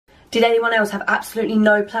Did anyone else have absolutely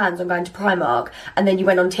no plans on going to Primark and then you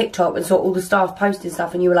went on TikTok and saw all the staff posting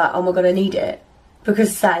stuff and you were like, oh my god, I need it?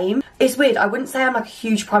 Because same. It's weird, I wouldn't say I'm like a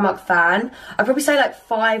huge Primark fan. I'd probably say like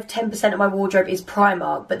 5–10% of my wardrobe is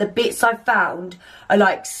Primark, but the bits I've found are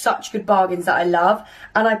like such good bargains that I love.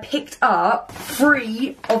 And I picked up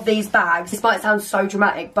 3 of these bags. This might sound so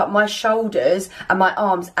dramatic, but my shoulders and my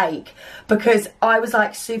arms ache because I was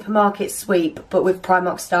like supermarket sweep, but with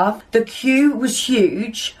Primark stuff. The queue was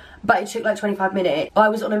huge, but it took like 25 minutes. I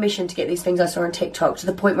was on a mission to get these things I saw on TikTok, to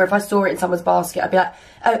the point where if I saw it in someone's basket, I'd be like,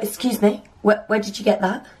 oh, excuse me, where did you get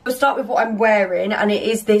that? We'll start with what I'm wearing, and it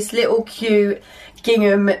is this little cute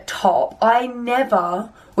gingham top. I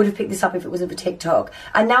never would have picked this up if it wasn't for TikTok.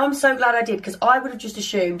 And now I'm so glad I did, because I would have just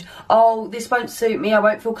assumed, oh, this won't suit me, I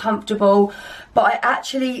won't feel comfortable. But I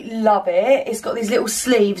actually love it. It's got these little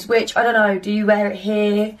sleeves, which, I don't know, do you wear it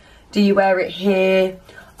here? Do you wear it here?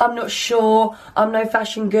 I'm not sure, I'm no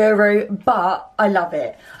fashion guru, but I love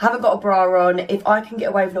it. I haven't got a bra on. If I can get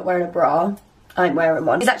away with not wearing a bra, I ain't wearing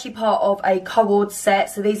one. It's actually part of a co-ord set,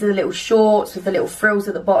 so these are the little shorts with the little frills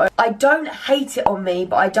at the bottom. I don't hate it on me,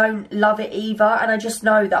 but I don't love it either, and I just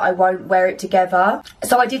know that I won't wear it together.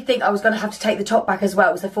 So I did think I was going to have to take the top back as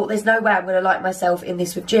well, because I thought there's no way I'm going to like myself in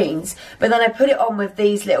this with jeans. But then I put it on with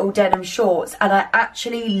these little denim shorts, and I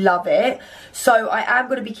actually love it. So I am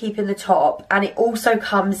going to be keeping the top, and it also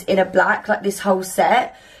comes in a black, like this whole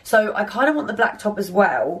set. So I kind of want the black top as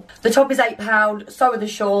well. The top is £8, so are the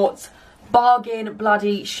shorts. Bargain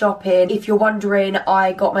bloody shopping. If you're wondering,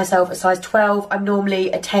 I got myself a size 12. I'm normally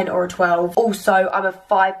a 10 or a 12. Also, I'm a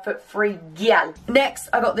 5'3" gal. Next,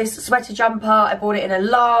 I got this sweater jumper. I bought it in a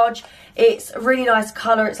large. It's a really nice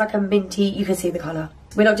colour. It's like a minty, you can see the colour.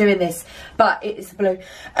 We're not doing this, but it's blue.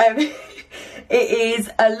 It is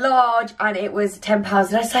a large and it was £10.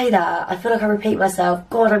 Did I say that? I feel like I repeat myself.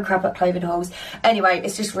 God, I'm crap at clothing hauls. Anyway,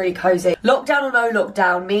 it's just really cosy. Lockdown or no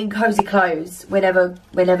lockdown, me and cosy clothes, we're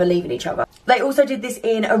never leaving each other. They also did this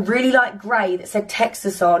in a really light grey that said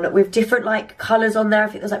Texas on, with different like colours on there. I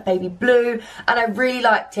think there's like baby blue, and I really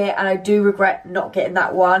liked it, and I do regret not getting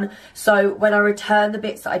that one. So when I return the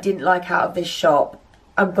bits that I didn't like out of this shop,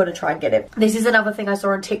 I'm gonna try and get it. This is another thing I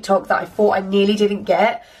saw on TikTok that I thought I nearly didn't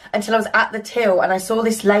get until I was at the till and I saw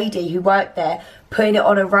this lady who worked there putting it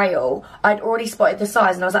on a rail. I'd already spotted the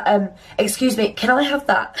size and I was like, excuse me, can I have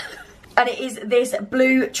that? And it is this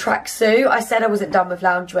blue tracksuit. I said I wasn't done with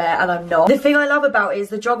loungewear, and I'm not. The thing I love about it is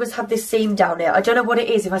the joggers have this seam down it. I don't know what it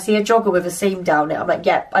is. If I see a jogger with a seam down it, I'm like,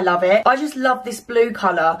 yeah, I love it. I just love this blue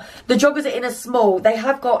colour. The joggers are in a small. They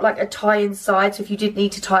have got like a tie inside, so if you did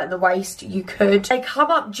need to tighten the waist, you could. They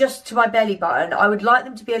come up just to my belly button. I would like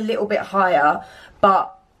them to be a little bit higher,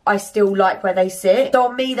 but I still like where they sit. So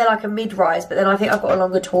on me, they're like a mid-rise, but then I think I've got a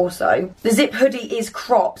longer torso. The zip hoodie is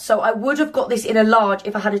cropped, so I would have got this in a large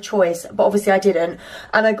if I had a choice, but obviously I didn't.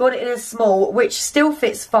 And I got it in a small, which still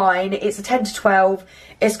fits fine. It's a 10 to 12.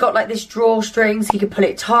 It's got like this drawstring, so you can pull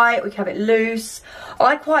it tight, we can have it loose.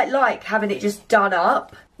 I quite like having it just done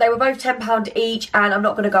up. They were both £10 each, and I'm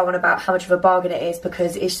not going to go on about how much of a bargain it is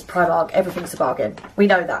because it's Primark. Everything's a bargain. We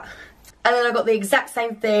know that. And then I got the exact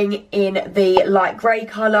same thing in the light grey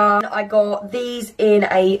colour. I got these in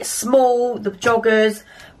a small, the joggers,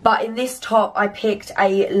 but in this top I picked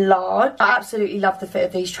a large. I absolutely love the fit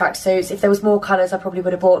of these tracksuits. If there was more colours, I probably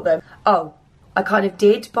would have bought them. Oh, I kind of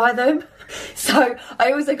did buy them. So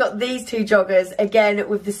I also got these 2 joggers, again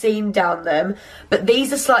with the seam down them, but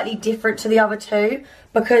these are slightly different to the other 2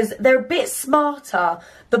 because they're a bit smarter.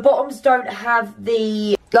 The bottoms don't have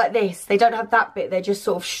the, like this, they don't have that bit, they're just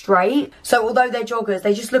sort of straight. So although they're joggers,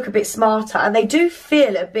 they just look a bit smarter, and they do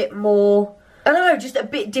feel a bit more, I don't know, just a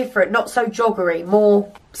bit different, not so joggery,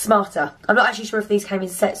 more smarter. I'm not actually sure if these came in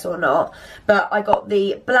sets or not, but I got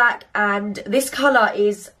the black, and this colour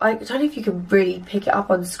is, I don't know if you can really pick it up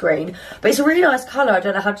on screen, but it's a really nice colour. I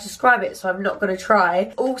don't know how to describe it, so I'm not going to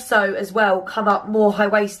try. Also, as well, come up more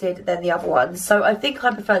high-waisted than the other ones, so I think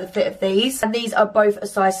I prefer the fit of these, and these are both a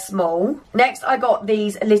size small. Next, I got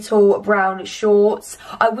these little brown shorts.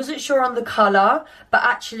 I wasn't sure on the colour, but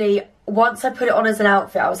actually, once I put it on as an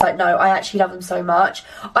outfit, I was like, no, I actually love them so much.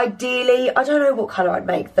 Ideally, I don't know what colour I'd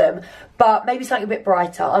make them, but maybe something a bit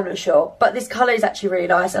brighter, I'm not sure. But this colour is actually really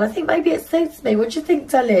nice, and I think maybe it suits me. What do you think,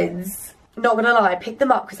 darlings? Not gonna lie, I picked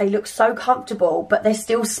them up because they look so comfortable, but they're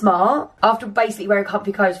still smart. After basically wearing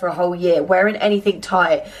comfy clothes for a whole year, wearing anything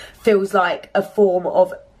tight feels like a form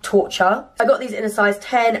of torture. I got these in a size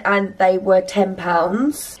 10 and they were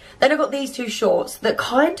 £10. Then I got these 2 shorts that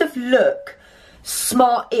kind of look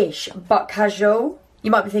smart-ish but casual. You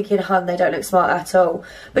might be thinking, hun, they don't look smart at all,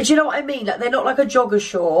 but you know what I mean, like they're not like a jogger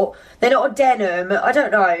short, they're not a denim, I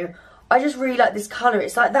don't know, I just really like this colour.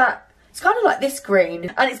 It's like that. It's kind of like this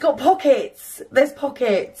green. And it's got pockets. There's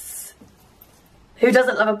pockets. Who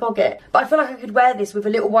doesn't love a pocket? But I feel like I could wear this with a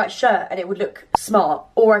little white shirt and it would look smart.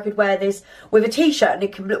 Or I could wear this with a t-shirt and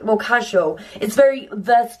it could look more casual. It's very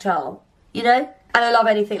versatile, you know? And I love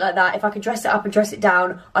anything like that. If I can dress it up and dress it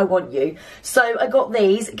down, I want you. So I got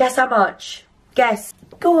these. Guess how much? Guess.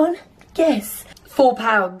 Go on. Guess.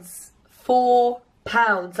 £4.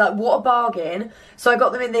 £4. Like, what a bargain. So I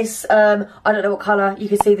got them in this, I don't know what colour. You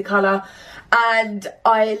can see the colour. And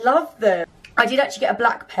I love them. I did actually get a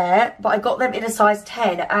black pair, but I got them in a size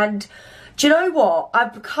 10. And do you know what?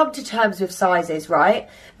 I've come to terms with sizes, right?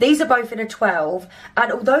 These are both in a 12.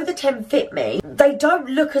 And although the 10 fit me, they don't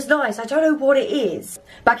look as nice. I don't know what it is.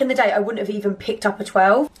 Back in the day, I wouldn't have even picked up a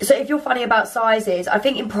 12. So if you're funny about sizes, I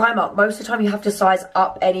think in Primark, most of the time you have to size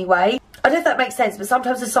up anyway. I don't know if that makes sense, but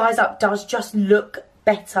sometimes the size up does just look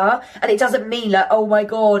better, and it doesn't mean like, oh my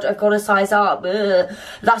god, I've got to size up. Ugh.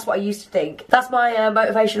 That's what I used to think. That's my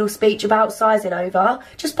motivational speech about sizing over.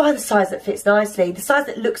 Just buy the size that fits nicely. The size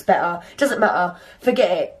that looks better. Doesn't matter.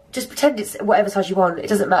 Forget it. Just pretend it's whatever size you want. It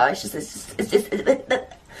doesn't matter.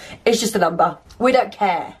 It's just a number. We don't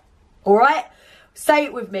care. Alright? Say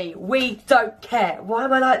it with me. We don't care. Why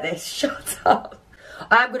am I like this? Shut up.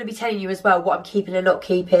 I am going to be telling you as well what I'm keeping and not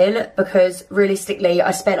keeping, because realistically I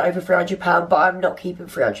spent over £300, but I'm not keeping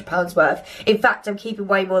 £300 worth. In fact, I'm keeping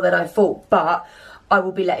way more than I thought, but I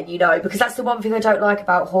will be letting you know, because that's the one thing I don't like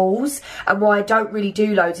about hauls, and why I don't really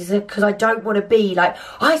do loads is because I don't want to be like,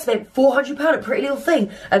 I spent £400 at Pretty Little Thing,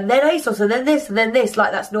 and then ASOS, and then this, and then this,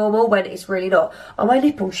 like that's normal, when it's really not. Oh, my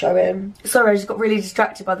nipple's showing. Sorry, I just got really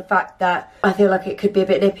distracted by the fact that I feel like it could be a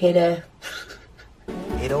bit nippy in here.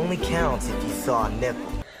 It only counts if you saw a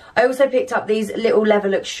nipple. I also picked up these little leather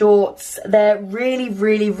look shorts. They're really,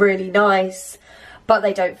 really, really nice, but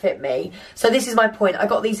they don't fit me. So this is my point. I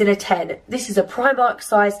got these in a 10. This is a Primark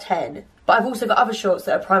size 10. But I've also got other shorts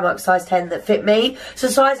that are Primark size 10 that fit me. So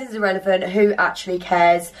sizing is irrelevant. Who actually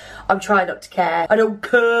cares? I'm trying not to care. I don't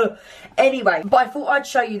care. Anyway, but I thought I'd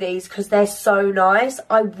show you these because they're so nice.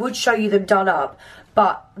 I would show you them done up,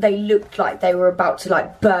 but they looked like they were about to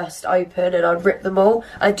like burst open and I'd rip them all.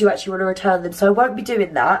 I do actually want to return them, so I won't be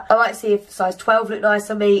doing that. I might see if size 12 look nice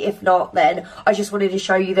on me. If not, then I just wanted to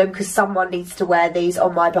show you them because someone needs to wear these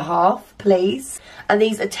on my behalf, please. And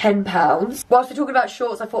these are £10. Whilst we're talking about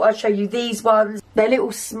shorts, I thought I'd show you these ones. They're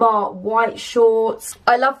little smart white shorts.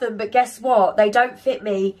 I love them, but guess what? They don't fit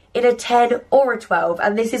me in a 10 or a 12,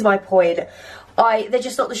 and this is my point. They're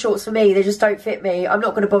just not the shorts for me. They just don't fit me. I'm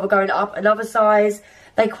not going to bother going up another size.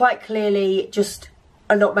 They quite clearly just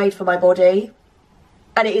are not made for my body.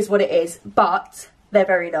 And it is what it is. But they're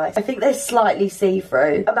very nice. I think they're slightly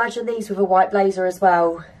see-through. Imagine these with a white blazer as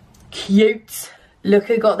well. Cute. Look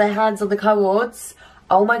who got their hands on the co-ords.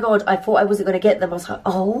 Oh my god, I thought I wasn't going to get them. I was like,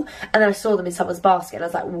 oh. And then I saw them in someone's basket. And I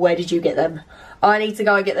was like, where did you get them? I need to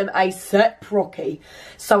go and get them ASAP, Rocky.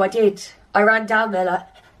 So I did. I ran down there like...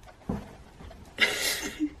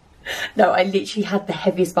 No, I literally had the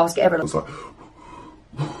heaviest basket ever. I was like...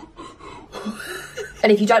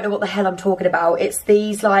 And if you don't know what the hell I'm talking about, it's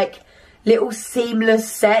these like little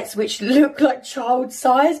seamless sets which look like child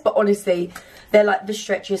size, but honestly they're like the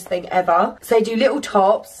stretchiest thing ever. So they do little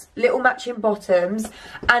tops, little matching bottoms,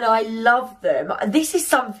 and I love them. This is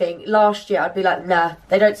something last year I'd be like, nah,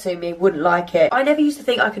 they don't suit me, wouldn't like it. I never used to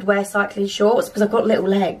think I could wear cycling shorts because I've got little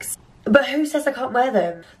legs. But who says I can't wear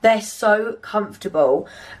them? They're so comfortable.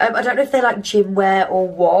 I don't know if they're like gym wear or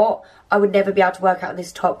what. I would never be able to work out in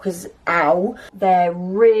this top because, ow. They're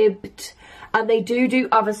ribbed. And they do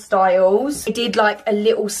other styles. I did like a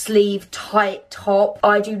little sleeve tight top.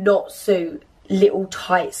 I do not suit little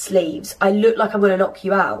tight sleeves. I look like I'm going to knock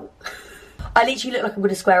you out. I literally look like I'm going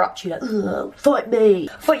to square up to you like, ugh, fight me.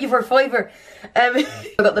 Fight you for a fiver. I've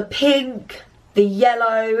got the pink, the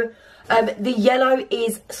yellow. The yellow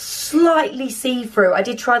is slightly see-through. I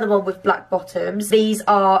did try them on with black bottoms. These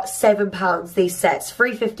are £7, these sets.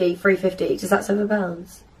 £3.50. Does that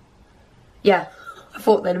 £7? Yeah, I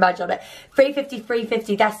thought then, imagine it.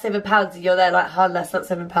 £3.50, that's £7, and you're there like, hun, that's not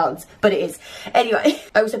 £7. But it is. Anyway,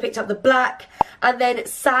 I also picked up the black. And then,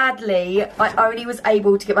 sadly, I only was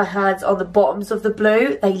able to get my hands on the bottoms of the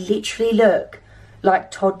blue. They literally look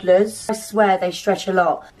like toddlers. I swear they stretch a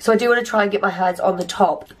lot. So I do want to try and get my hands on the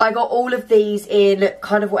top. I got all of these in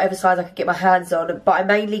kind of whatever size I could get my hands on, but I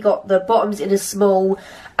mainly got the bottoms in a small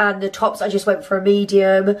and the tops I just went for a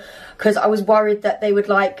medium because I was worried that they would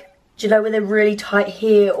like Do you know when they're really tight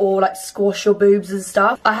here or like squash your boobs and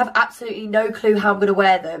stuff? I have absolutely no clue how I'm going to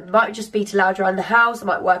wear them. It might just be to lounge around the house. I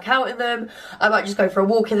might work out in them. I might just go for a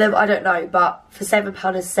walk in them. I don't know. But for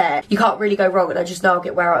 £7 a set, you can't really go wrong, and I just know I'll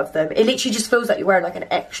get wear out of them. It literally just feels like you're wearing like an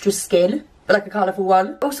extra skin, but like a colourful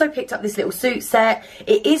one. Also picked up this little suit set.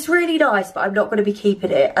 It is really nice, but I'm not going to be keeping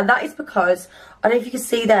it. And that is because, I don't know if you can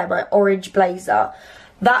see there, my orange blazer.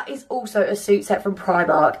 That is also a suit set from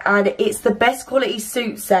Primark, and it's the best quality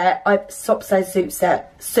suit set. I stopped saying suit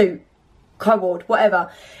set, suit, co-ord,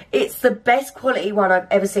 whatever. It's the best quality one I've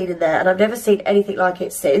ever seen in there, and I've never seen anything like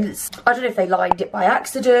it since. I don't know if they lined it by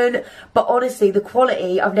accident, but honestly, the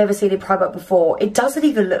quality I've never seen in Primark before. It doesn't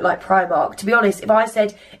even look like Primark. To be honest, if I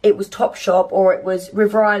said it was Topshop or it was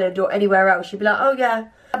River Island or anywhere else, you'd be like, oh yeah.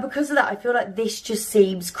 And because of that, I feel like this just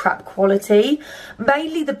seems crap quality.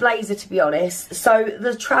 Mainly the blazer, to be honest. So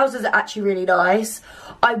the trousers are actually really nice.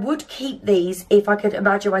 I would keep these if I could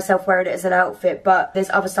imagine myself wearing it as an outfit, but there's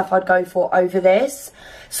other stuff I'd go for over this.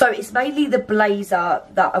 So it's mainly the blazer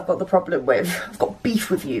that I've got the problem with. I've got beef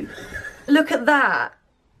with you. Look at that.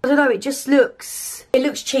 I don't know, it just looks... It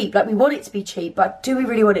looks cheap. Like, we want it to be cheap, but do we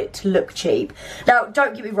really want it to look cheap? Now,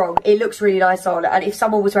 don't get me wrong, it looks really nice on, and if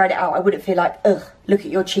someone was wearing it out, I wouldn't feel like, ugh, look at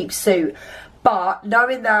your cheap suit. But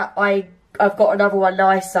knowing that I've got another one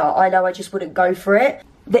nicer, I know I just wouldn't go for it.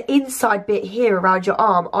 The inside bit here around your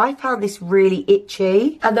arm, I found this really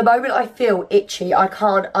itchy. And the moment I feel itchy, I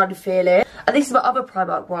can't unfeel it. And this is my other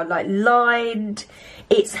Primark one, like lined.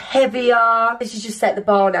 It's heavier. This is just set the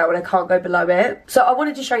bar now and I can't go below it. So I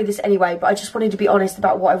wanted to show you this anyway, but I just wanted to be honest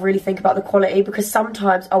about what I really think about the quality, because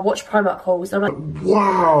sometimes I watch Primark hauls and I'm like,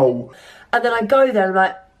 wow. And then I go there and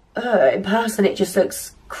I'm like, in person it just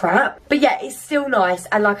looks crap. But yeah, it's still nice,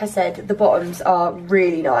 and like I said, the bottoms are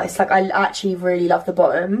really nice. Like, I actually really love the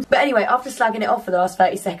bottoms. But anyway, after slagging it off for the last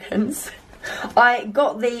 30 seconds, I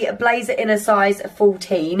got the blazer in a size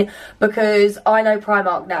 14 because I know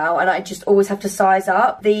Primark now and I just always have to size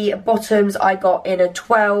up. The bottoms I got in a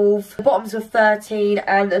 12, the bottoms were 13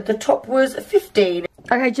 and the top was 15.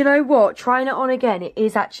 Okay, do you know what? Trying it on again, it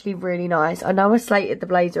is actually really nice. I know I slated the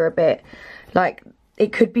blazer a bit. Like,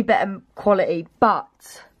 it could be better quality,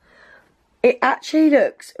 but it actually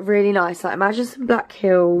looks really nice. Like, imagine some black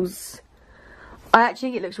heels. I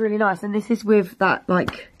actually think it looks really nice, and this is with that,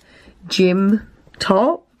 like, gym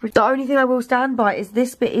top. The only thing I will stand by is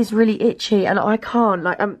this bit is really itchy, and I can't,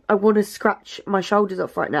 like, I want to scratch my shoulders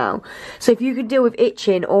off right now. So if you can deal with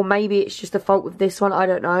itching, or maybe it's just a fault with this one, I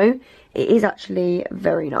don't know. It is actually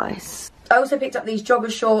very nice. I also picked up these jogger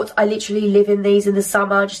shorts. I literally live in these in the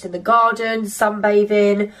summer, just in the garden,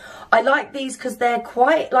 sunbathing. I like these because they're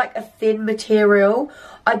quite like a thin material.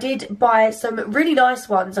 I did buy some really nice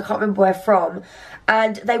ones, I can't remember where from,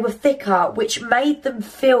 and they were thicker, which made them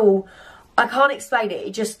feel, I can't explain it,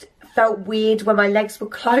 it just felt weird when my legs were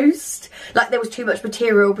closed. Like there was too much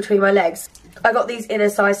material between my legs. I got these in a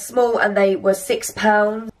size small and they were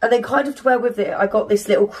 £6. And then kind of to wear with it, I got this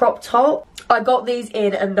little crop top. I got these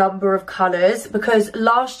in a number of colours because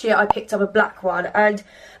last year I picked up a black one and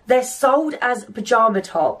they're sold as pyjama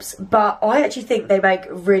tops, but I actually think they make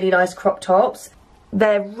really nice crop tops.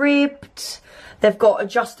 They're ribbed, they've got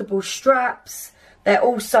adjustable straps, they're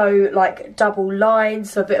also like double lined,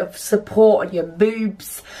 so a bit of support on your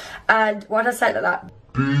boobs. And why did I say it like that?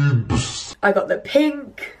 Boobs. I got the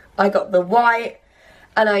pink, I got the white,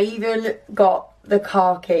 and I even got the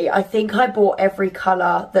khaki. I think I bought every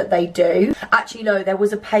colour that they do. Actually no, there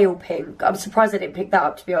was a pale pink. I'm surprised I didn't pick that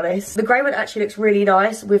up, to be honest. The grey one actually looks really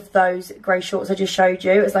nice with those grey shorts I just showed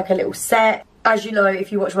you. It's like a little set. As you know,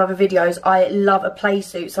 if you watch my other videos, I love a play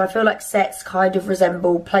suit, so I feel like sets kind of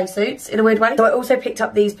resemble play suits in a weird way. So I also picked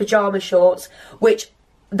up these pyjama shorts, which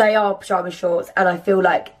they are pyjama shorts, and I feel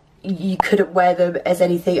like you couldn't wear them as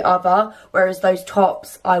anything other, whereas those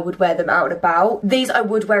tops, I would wear them out and about. These I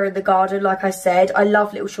would wear in the garden, like I said. I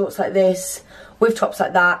love little shorts like this with tops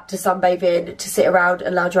like that to sunbathe in, to sit around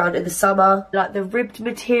and lounge around in the summer. Like the ribbed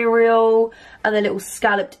material and the little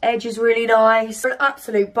scalloped edge is really nice. An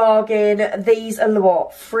absolute bargain. These are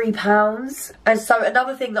what, £3? And so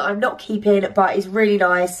another thing that I'm not keeping but is really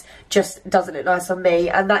nice, just doesn't look nice on me,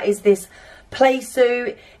 and that is this play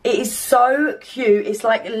suit. It is so cute. It's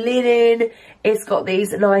like linen. It's got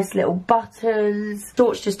these nice little buttons.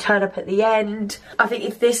 Shorts just turn up at the end. I think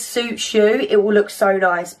if this suits you, it will look so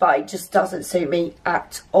nice, but it just doesn't suit me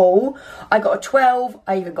at all. I got a 12.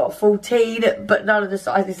 I even got a 14, but none of the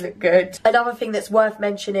sizes look good. Another thing that's worth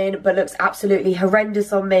mentioning, but looks absolutely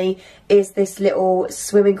horrendous on me, is this little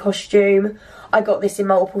swimming costume. I got this in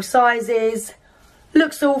multiple sizes.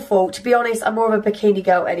 Looks awful. To be honest, I'm more of a bikini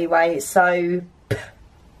girl anyway, so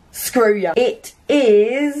Screw ya. It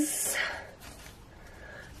is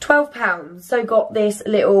 £12. So got this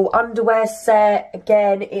little underwear set.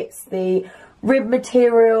 Again, it's the rib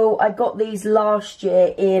material. I got these last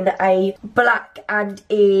year in a black and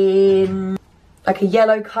in like a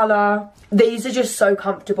yellow colour. These are just so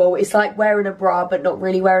comfortable. It's like wearing a bra but not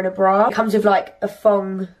really wearing a bra. It comes with like a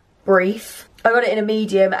thong brief. I got it in a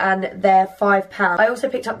medium and they're £5. I also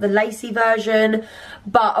picked up the lacy version,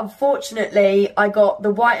 but unfortunately I got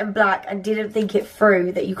the white and black and didn't think it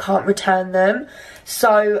through that you can't return them.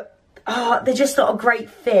 So they're just not a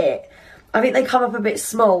great fit. I think they come up a bit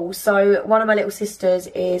small, so one of my little sisters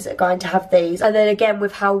is going to have these. And then again,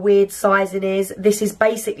 with how weird sizing is, this is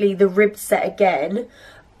basically the ribbed set again,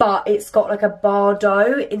 but it's got like a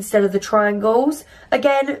bardo instead of the triangles.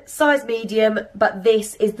 Again, size medium, but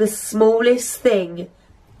this is the smallest thing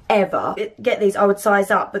ever. Get these, I would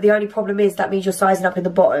size up, but the only problem is that means you're sizing up in the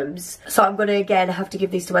bottoms. So I'm gonna again have to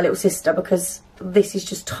give these to my little sister because this is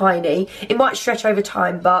just tiny. It might stretch over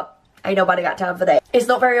time, but ain't nobody got time for that. It's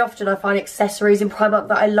not very often I find accessories in Primark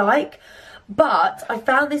that I like, but I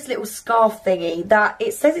found this little scarf thingy that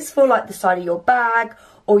it says it's for like the side of your bag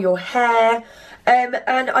or your hair, and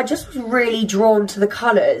I just was really drawn to the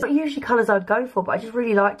colours. Not usually colours I'd go for, but I just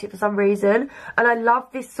really liked it for some reason, and I love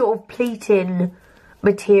this sort of pleating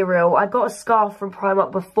material. I got a scarf from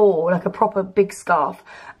Primark before, like a proper big scarf,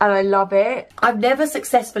 and I love it. I've never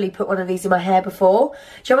successfully put one of these in my hair before.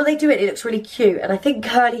 Do you know when they do it, it looks really cute, and I think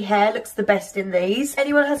curly hair looks the best in these.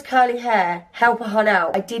 Anyone has curly hair, help a hun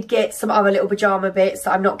out. I did get some other little pyjama bits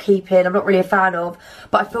that I'm not keeping, I'm not really a fan of,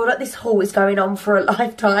 but I feel like this haul is going on for a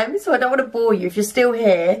lifetime, so I don't want to bore you. If you're still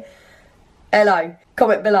here, hello,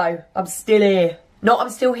 comment below. I'm still here. Not I'm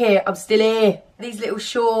still here, I'm still here. These little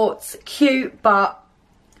shorts, cute, but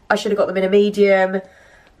I should have got them in a medium.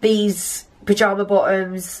 These pyjama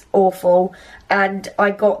bottoms, awful. And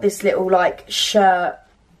I got this little like shirt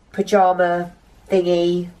pyjama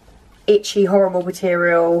thingy, itchy, horrible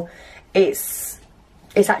material. It's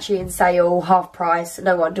actually in sale, half price,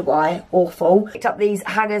 no wonder why, awful. Picked up these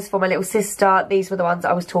hangers for my little sister. These were the ones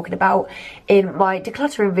I was talking about in my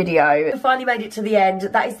decluttering video. I finally made it to the end.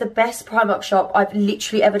 That is the best Primark shop I've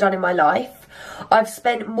literally ever done in my life. I've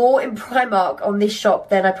spent more in Primark on this shop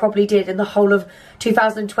than I probably did in the whole of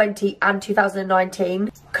 2020 and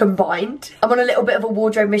 2019 combined. I'm on a little bit of a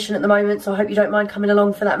wardrobe mission at the moment, so I hope you don't mind coming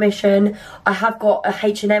along for that mission. I have got a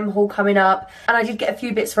H&M haul coming up, and I did get a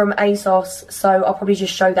few bits from ASOS, so I'll probably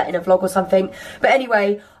just show that in a vlog or something. But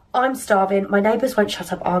anyway, I'm starving. My neighbours won't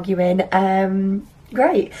shut up arguing.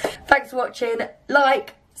 Great. Thanks for watching.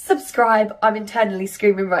 Like, subscribe. I'm internally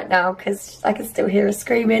screaming right now because I can still hear her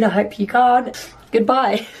screaming. I hope you can't.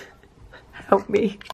 Goodbye. Help me.